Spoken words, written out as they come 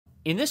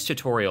In this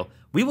tutorial,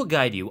 we will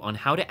guide you on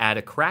how to add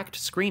a cracked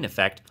screen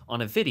effect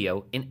on a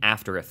video in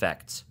After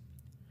Effects.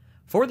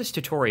 For this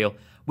tutorial,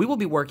 we will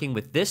be working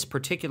with this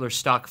particular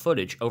stock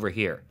footage over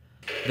here.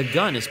 The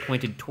gun is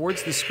pointed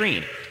towards the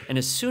screen, and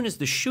as soon as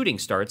the shooting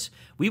starts,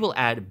 we will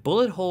add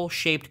bullet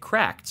hole-shaped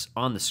cracks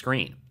on the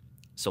screen.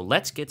 So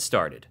let's get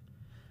started.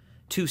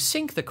 To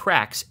sync the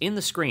cracks in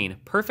the screen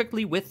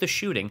perfectly with the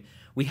shooting,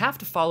 we have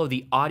to follow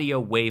the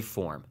audio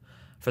waveform.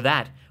 For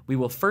that, we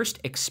will first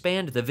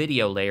expand the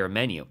video layer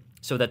menu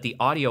so that the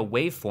audio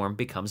waveform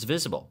becomes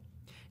visible.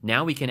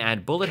 Now we can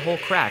add bullet hole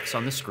cracks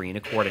on the screen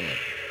accordingly.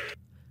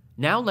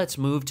 Now let's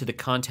move to the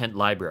content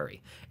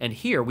library, and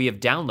here we have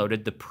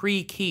downloaded the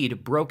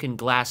pre-keyed broken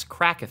glass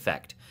crack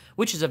effect,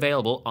 which is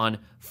available on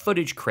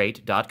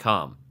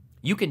footagecrate.com.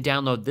 You can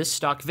download this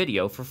stock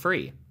video for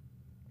free.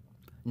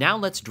 Now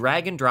let's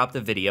drag and drop the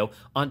video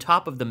on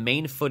top of the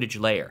main footage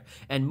layer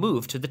and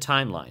move to the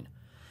timeline.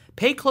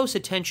 Pay close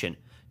attention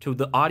to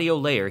the audio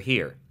layer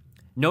here.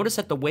 Notice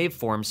that the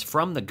waveforms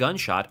from the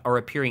gunshot are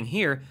appearing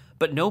here,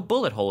 but no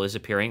bullet hole is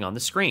appearing on the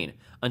screen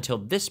until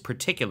this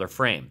particular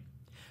frame.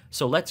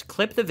 So let's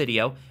clip the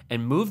video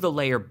and move the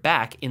layer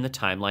back in the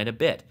timeline a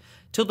bit,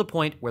 till the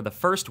point where the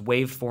first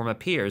waveform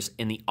appears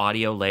in the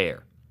audio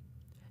layer.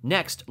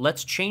 Next,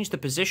 let's change the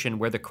position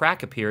where the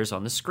crack appears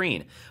on the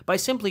screen by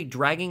simply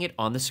dragging it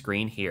on the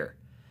screen here.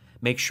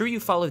 Make sure you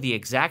follow the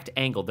exact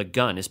angle the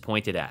gun is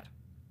pointed at.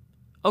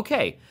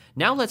 Okay,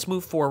 now let's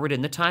move forward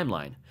in the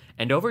timeline,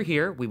 and over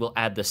here we will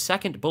add the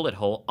second bullet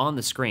hole on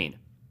the screen.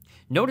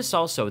 Notice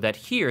also that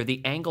here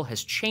the angle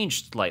has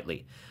changed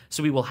slightly,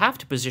 so we will have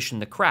to position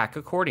the crack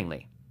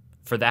accordingly.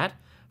 For that,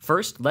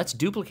 first let's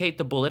duplicate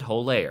the bullet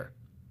hole layer.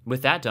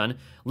 With that done,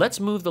 let's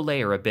move the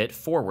layer a bit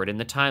forward in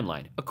the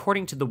timeline,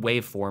 according to the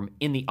waveform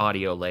in the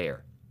audio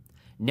layer.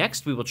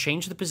 Next, we will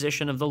change the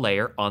position of the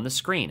layer on the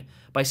screen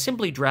by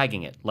simply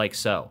dragging it, like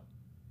so.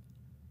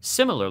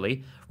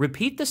 Similarly,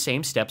 repeat the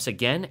same steps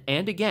again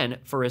and again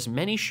for as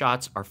many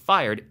shots are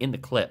fired in the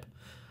clip.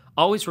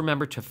 Always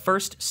remember to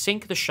first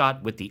sync the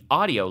shot with the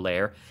audio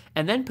layer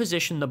and then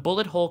position the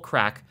bullet hole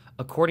crack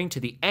according to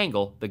the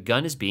angle the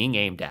gun is being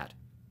aimed at.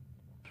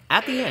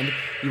 At the end,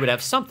 you would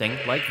have something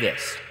like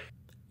this.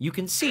 You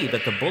can see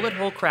that the bullet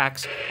hole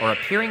cracks are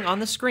appearing on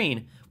the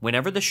screen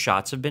whenever the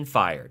shots have been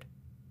fired.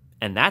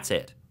 And that's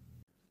it.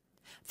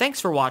 Thanks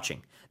for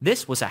watching.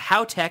 This was a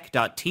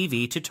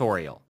HowTech.tv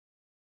tutorial.